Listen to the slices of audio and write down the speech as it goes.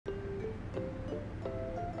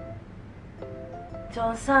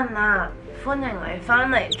早晨啊，歡迎你翻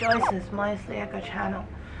嚟 Joyce's Mice 呢一個 channel。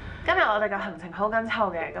今日我哋嘅行程好緊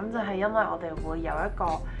湊嘅，咁就係因為我哋會有一個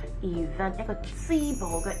event， 一個珠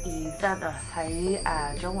寶嘅 event 啊，喺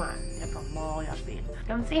中環一個 mall 入邊。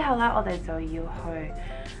咁之後咧，我哋就要去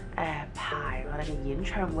排我哋嘅演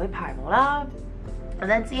唱會排舞啦。咁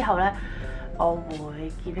咧之後咧，我會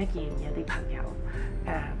見一見有啲朋友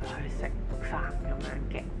去食飯咁樣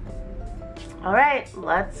嘅。Alright,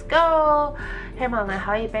 let's go！ 希望你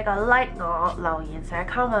可以俾個 like 我，留言寫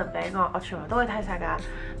comment 俾我，我全部都會睇晒㗎。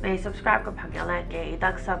未 subscribe 嘅朋友咧，記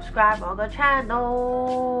得 subscribe 我個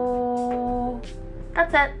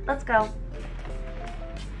channel。That's it, let's go！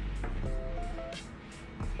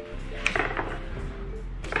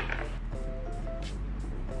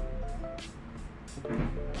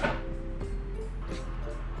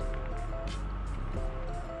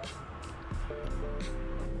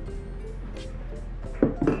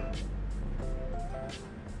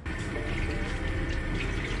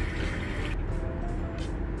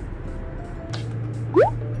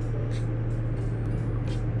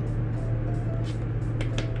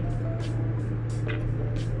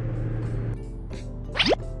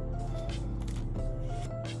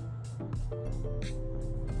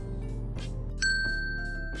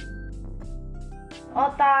我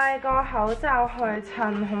戴個口罩去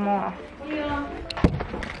襯好唔好啊？可以啊。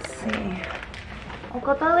是，我覺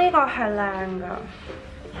得呢個係靚㗎。呢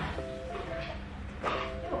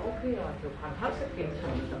個 OK 啊，條棚黑色幾襯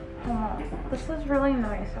實。好嘛 ，This is really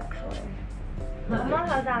nice actually。咁樣口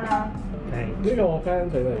罩啦。係。呢個我 friend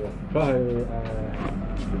俾你嘅，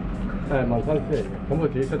佢係紋身師嚟嘅，咁佢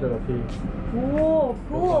自己出咗個 T。哦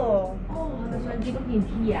 ，cool。哦，係咪上次嗰件 T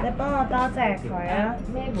啊？你幫我多謝佢啊。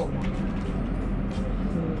咩喎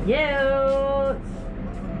？Cute，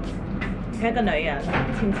 佢一個女人，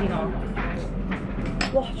似唔似我？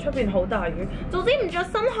哇！出邊好大雨，早知唔着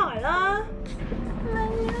新鞋啦。My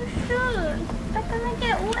new shoes are gonna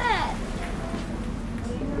get wet.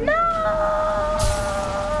 No！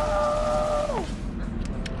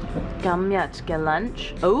 今日嘅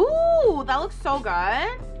lunch，Oh, that looks so good。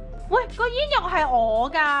喂，個煙肉係我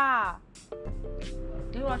㗎。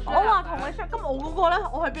我話同你 share， 咁我嗰個咧，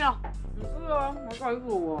我喺邊啊？唔知啊，我睇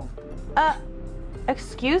過喎。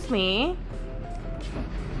Excuse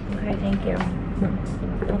me。Okay, thank you。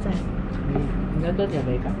多謝。唔該，多謝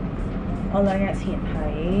你㗎。我2日前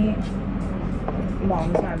喺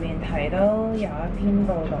網上面睇到有一篇報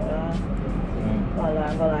道啦，話2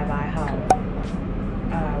個禮拜後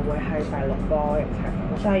會係第6波疫情。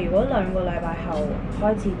但係如果2個禮拜後開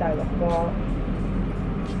始第6波，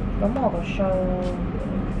咁我個 show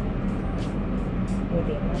會點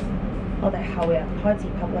咧？我哋後日開始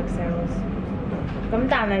public sales， 咁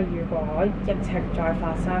但係如果疫情再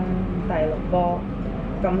發生第6波，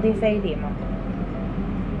咁啲飛點啊？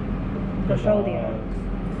個 show 點啊？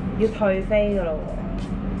要退飛㗎咯喎！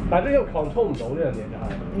但係呢個 control 唔到呢樣嘢就係。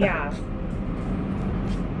Yeah.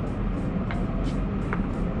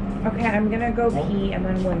 Okay, I'm gonna go pee and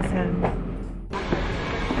then 換衫。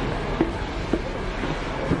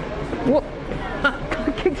哇！佢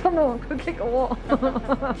棘親我，佢棘我。你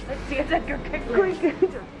自己隻腳棘佢。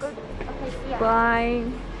乖。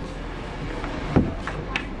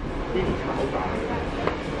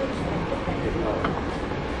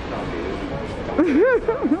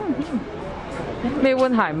未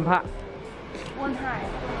換鞋唔拍。換鞋。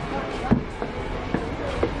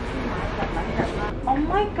Oh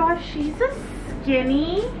my god, she's a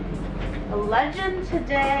skinny legend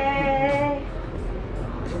today.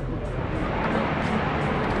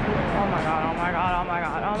 Oh my god, oh my god, oh my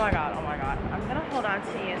god, oh my god, oh my god. I'm gonna hold on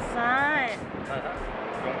to your side.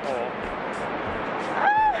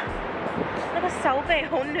 你個手臂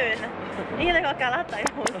好暖啊！咦，你個格拉底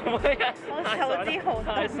好暖，我手指好凍。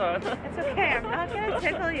It's okay, I'm not gonna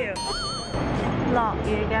tickle you. 落雨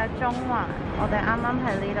嘅中環，我哋啱啱喺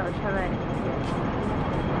呢度出嚟。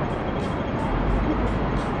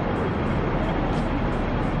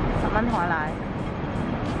10蚊海奶。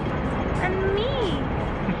And me.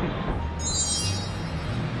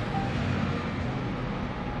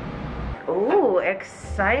 Ooh,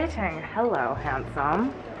 exciting! Hello, handsome.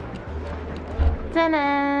 真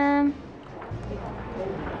啊！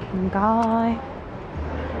唔該。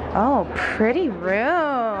Oh, pretty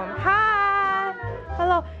room. Hi.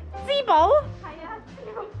 Hello. 珠寶？係啊，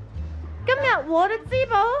今日我的珠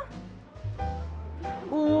寶。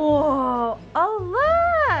哇 ！Oh look！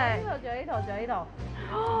 呢度。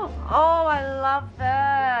Oh, I love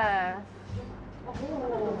this！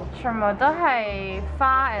 全部都係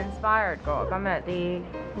花 inspired 㗎，今日啲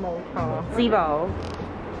冇錯珠寶。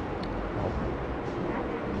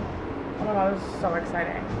Oh my god, so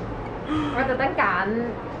exciting！ 我特登揀呢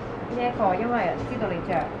一個，因為知道你着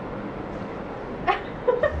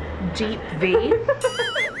Jeep V。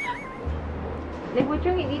你會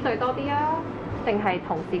中意呢對多啲啊，定係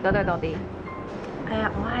同事嗰對多啲？我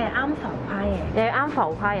係啱浮誇嘅。你係啱浮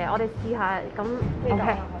誇嘅，我哋試下咁。OK。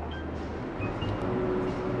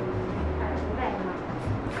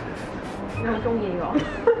你好中意喎！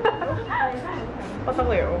不得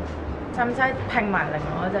了，使唔使拼埋另外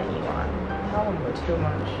一隻耳環？可能唔會 too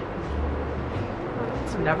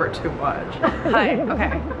much。It's never too much。係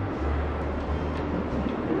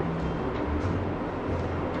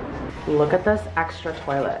OK。Look at this extra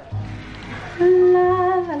toilet. La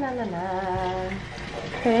la la la la.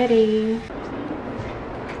 Pretty.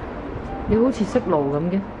 你好似識路咁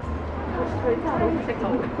嘅。佢真係好識路。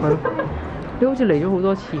係咯。你好似嚟咗好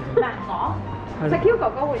多次。咩？我？石 Q 哥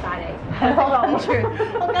哥會帶你。係我諗住，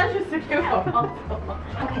我跟住石 Q 哥哥。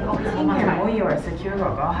千祈唔好以為石 Q 哥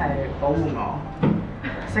哥係保護我，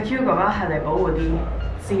石 Q 哥哥係嚟保護啲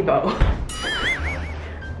私寶。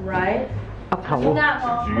Right？岌頭好呃我，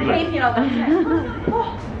欺騙我感情。哇，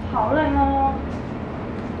好靚啊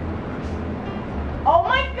 ！Oh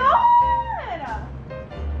my god！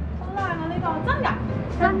 好靚啊！呢個真㗎？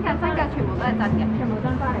真㗎，全部都係真嘅，全部真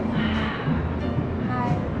翻嚟。係。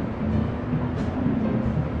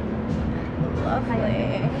Lovely。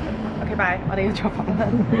OK，bye，我哋要做訪問。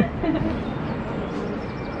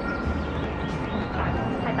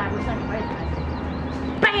係大本身唔可以睇。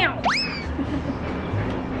Bam！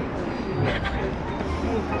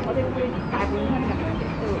我哋會大半身咁樣嘅，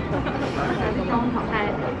都會有啲光頭。係。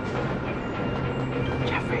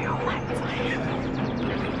Jeffrey 好靚仔。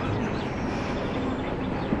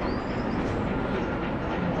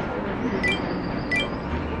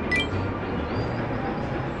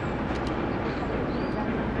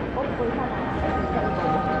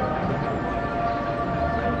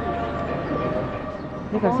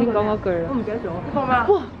你頭先講嗰句啦。我唔記得咗。講咩啊？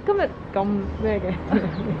哇！今日咁咩嘅？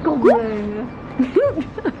咁靚嘅。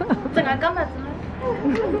淨係今日啫咩？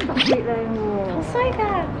特別靚喎。好衰㗎！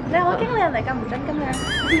你係我經理人嚟㗎，唔準咁樣。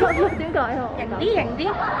點解啊？型啲，型啲。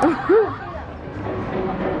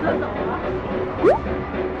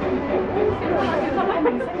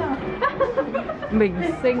明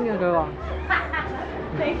星啊！佢話。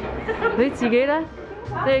你自己咧？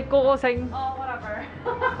你係歌星。哦，whatever。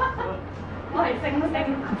我係星星。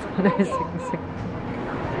你係星星。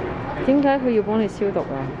點解佢要幫你消毒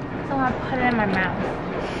啊？So I put it in my mouth。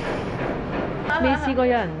未試過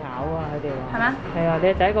有人咬啊！佢哋話。係咩？係啊，你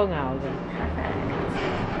係第一個咬嘅。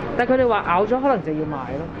但係佢哋話咬咗可能就要買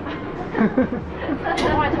咯。幫你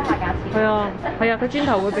出埋價錢。係啊，係啊，佢轉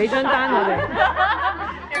頭會俾張單我哋。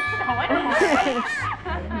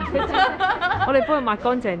我哋幫佢抹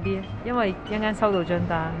乾淨啲，因為一陣間收到張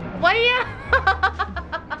單。喂啊！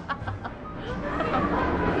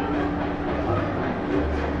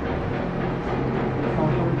放鬆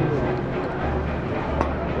啲喎。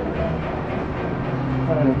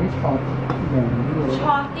嚟啲錯型啲喎。錯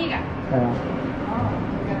啲㗎。係啊。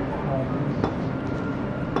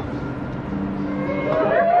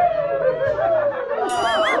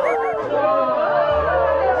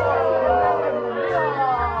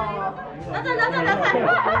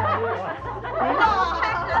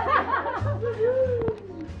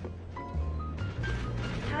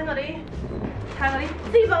睇嗰啲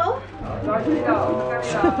師傅。再知道。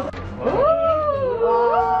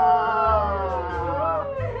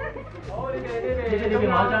好，呢邊攞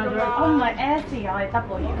張張。我唔係 S 嘅，我係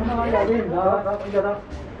W。右邊唔得，呢個得。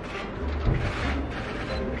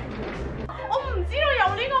我唔知道有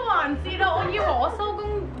呢個環節啦，我以為我收工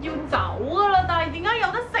要走㗎啦，但係點解有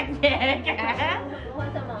得食嘢嘅？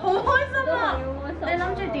好開心啊！你諗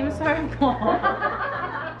住點 serve 我？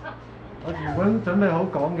我原本準備好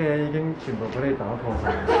講嘅已經全部俾你打破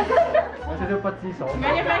晒，有少少不知所措。唔緊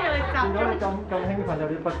要，叫你集見到你咁興奮，有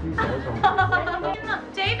啲不知所措。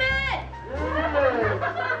David，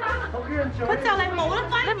 佢就嚟冇啦，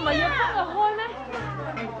快啲啊！你唔係要幫佢開咩？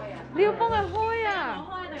你要幫佢開啊！我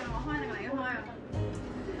開定係我開定係你開啊？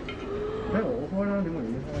誒，我開啦，點會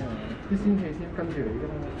你開啊？啲仙氣先跟住你㗎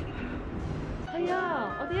嘛。係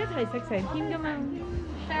啊，我哋一齊食成 team 㗎嘛。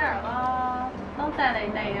share 啦，多謝你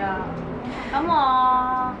哋啊！咁我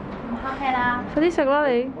唔客氣啦。快啲食啦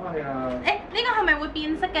你！好啊，係啊。誒，呢個係咪會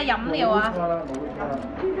變色嘅飲料啊？冇錯啦，冇錯啦。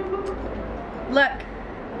 Look,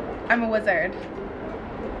 I'm a wizard.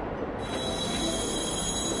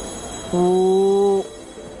 Ooh.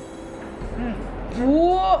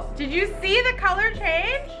 Whoa! Did you see the color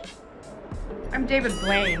change? I'm David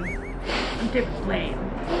Blaine. I'm David Blaine.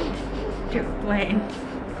 David Blaine.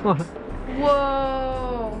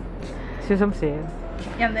 Whoa! 小心些。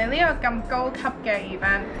人哋呢個咁高級嘅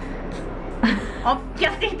event， 我一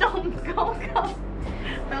啲都唔高級。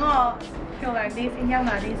等我漂亮啲先，優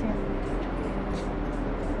雅啲先。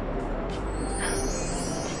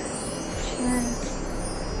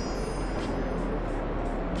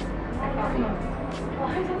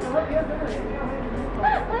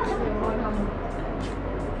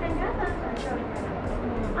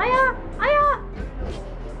哎呀！哎呀！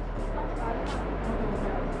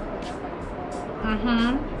嗯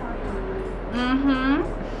哼，嗯哼，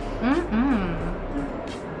嗯嗯，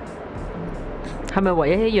係咪唯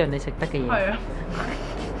一一樣你食得嘅嘢？係啊。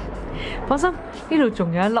放心，呢度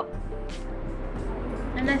仲有一粒。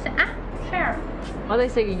你哋食啊 ？Share。我哋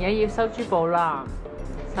食完嘢要收珠寶啦。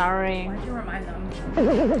Sorry。Why do you remind them？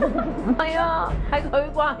 唔係啊，係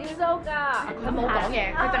佢話要收㗎。佢冇講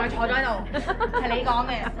嘢，佢淨係坐咗喺度，係你講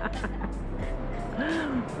嘅。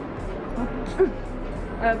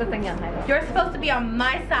我有個證人喺度。You're supposed to be on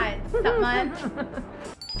my side， 10蚊。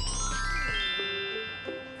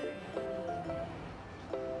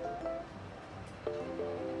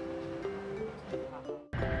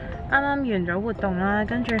啱啱完咗活動啦，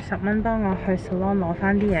跟住10蚊幫我去 salon 攞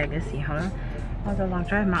翻啲嘢嘅時候咧，我就落咗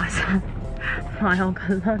去馬莎買我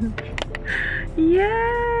個 lunch， 耶！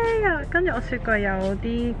跟住我雪櫃有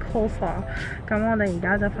啲 coleslaw， 咁我哋而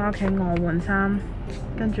家就翻屋企我換衫，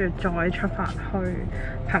跟住再出發去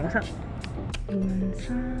排舞室。換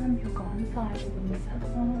衫要趕快換衫。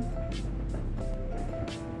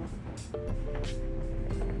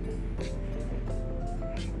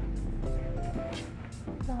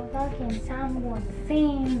攞多件衫換先，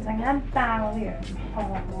陣間爆完汗。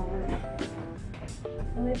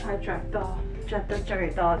我呢排着得最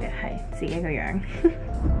多嘅係自己個樣。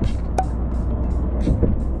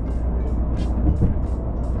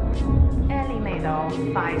Ellie 嚟到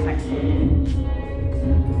快食。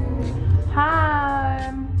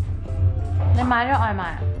Hi， 你買咗外賣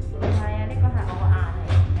啊？唔係啊，呢個係我個晏嚟，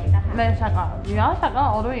你得閒。你食啊？而家食啊！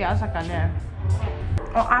我都而家食緊嘅。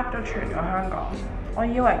我呃咗全個香港。我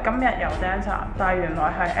以為今日有 dancer， 但係原來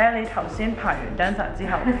係 Ellie 頭先排完 dancer 之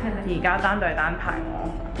後，而家單對單排我。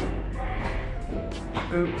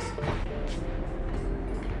Oops.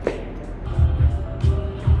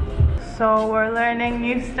 So we're learning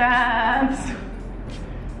new steps.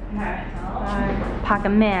 拍緊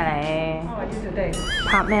咩你？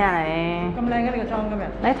拍咩你？咁靚嘅你個妝今日。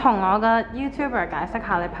你同我個 YouTuber 解釋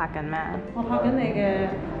下你拍緊咩？我拍緊你嘅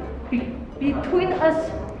Between Us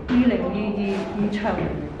 2022演唱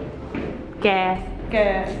嘅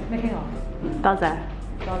咩傾啊？多謝。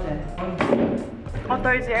多謝。我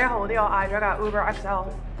對自己好啲，我嗌咗架 Uber XL，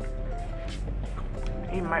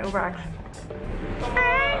 而唔係 Uber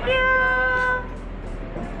X。Thank you。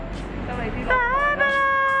拜拜啦！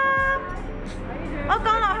我降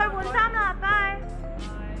落去換衫啦，拜。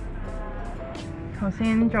頭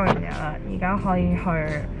先做完嘢啦，而家可以去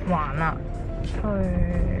玩啦，去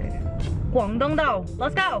廣東道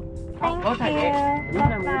 ，Let's go。Thank you。拜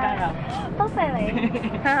拜。多謝你。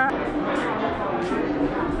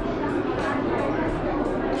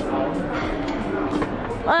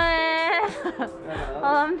我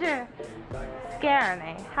諗住 scare 你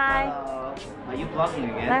 ，Hi。Are you vlogging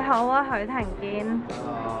again？ 你好啊，許廷堅。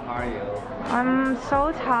How are you？ I'm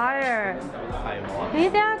so tired。係喎。咦？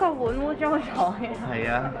點解個碗污糟咗嘅？係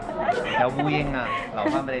啊，有烏蠅啊，留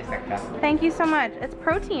翻俾你食㗎。Thank you so much. It's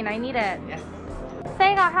protein. I need it.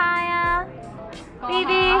 Yes。Say 個 hi 啊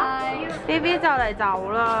 ！BB 就嚟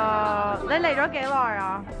走啦。你嚟咗幾耐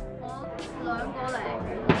啊？我2個嚟。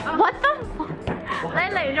What the fuck？ 你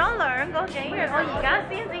嚟咗2個幾月，我而家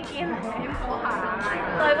先至見你。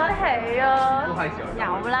對不起啊。有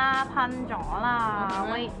啦，噴咗啦。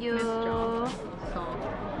Wait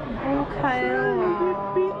you。OK 喎，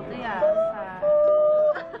啲人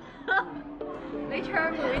你唱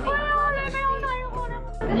會啲。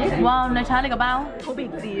哇！你睇下你個包，好別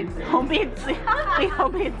緻，好別緻，好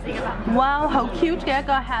別緻㗎啦！哇，好 cute 嘅一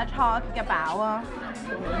個 hedgehog 嘅包啊！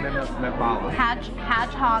咩包啊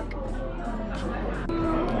 ？hedgehog。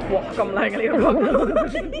哇！咁靚嘅呢個角度。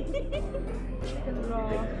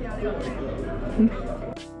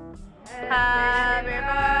Happy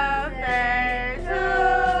birthday to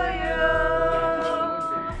you.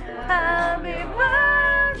 Happy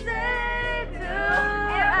birthday to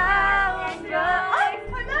our Joyce.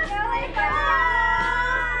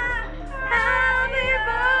 Happy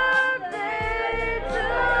birthday to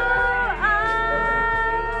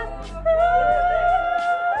us.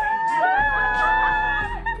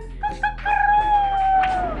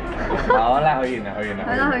 好啦，去完啦。係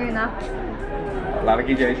啦，去完啦。嗱，你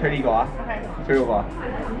記住你吹呢個啊，吹嗰個啊。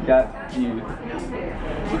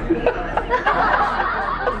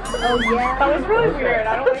Oh yeah. That was really weird.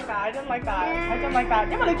 I don't like that. I didn't like that. I didn't like that.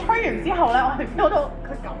 因為你吹完之後咧，我係 feel 到佢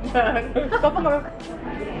咁樣嗰風咁。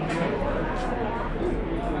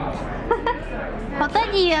好得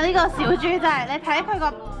意啊！呢個小豬仔，你睇佢個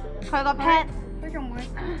pet， 佢仲會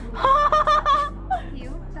妖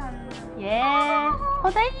震。耶，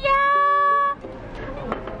好得意啊！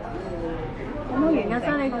咁我原嘅聲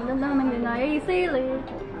你仲真明原來嘅意思你。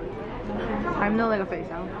睇唔到你個肥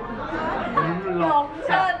手。5、6、7、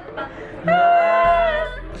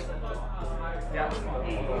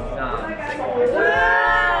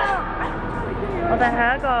我哋喺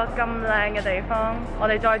一個咁靚嘅地方，我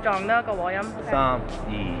哋再撞多一個和音。3、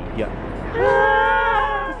2、1。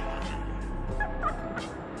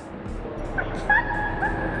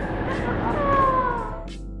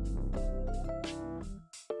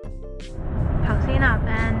頭先阿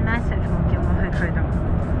Ben message 我叫我去佢度，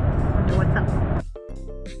我做得。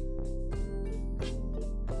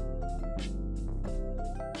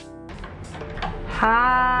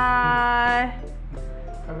Hi.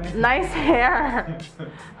 Nice hair.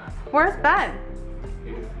 Where's Ben?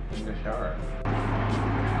 In the shower.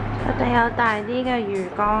 我哋有大啲嘅魚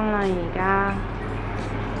缸啦，而家。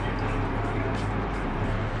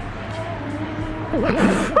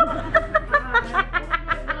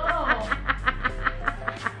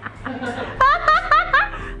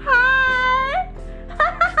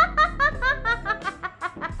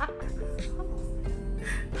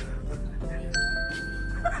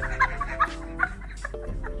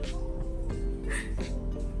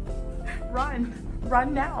Run.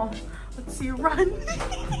 Run now. Let's see you run.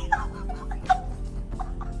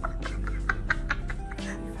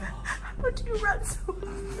 How do you run so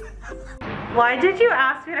fast? Why did you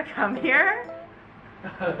ask me to come here?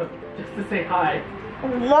 Just to say hi.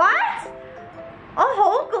 What? 我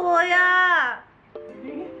好攰啊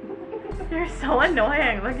You're so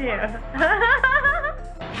annoying. Look at you.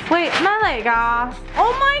 Wait, 咩嚟㗎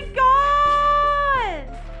Oh my god!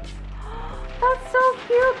 That's so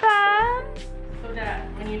cute, Ben. So that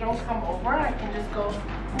when you don't come over, I can just go.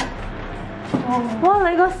 哇，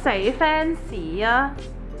你個死 fans 啊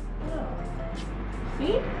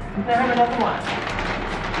See? I have another one.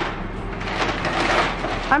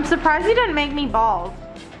 I'm surprised you didn't make me bald.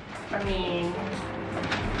 I mean,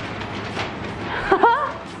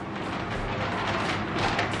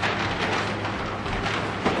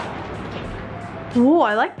 Ooh,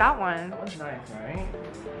 I like that one. that was nice, right?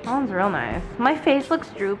 That one's real nice. My face looks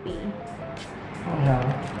droopy. Oh no.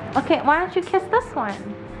 Okay, why don't you kiss this one?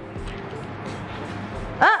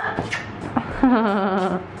 Ah!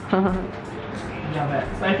 Love it.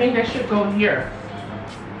 So I think I should go here.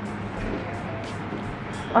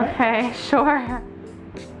 Okay, sure.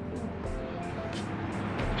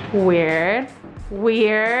 Weird.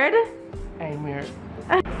 Weird. I'm weird.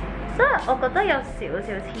 即係我覺得有少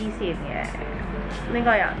少黐線嘅呢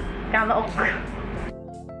個人間屋。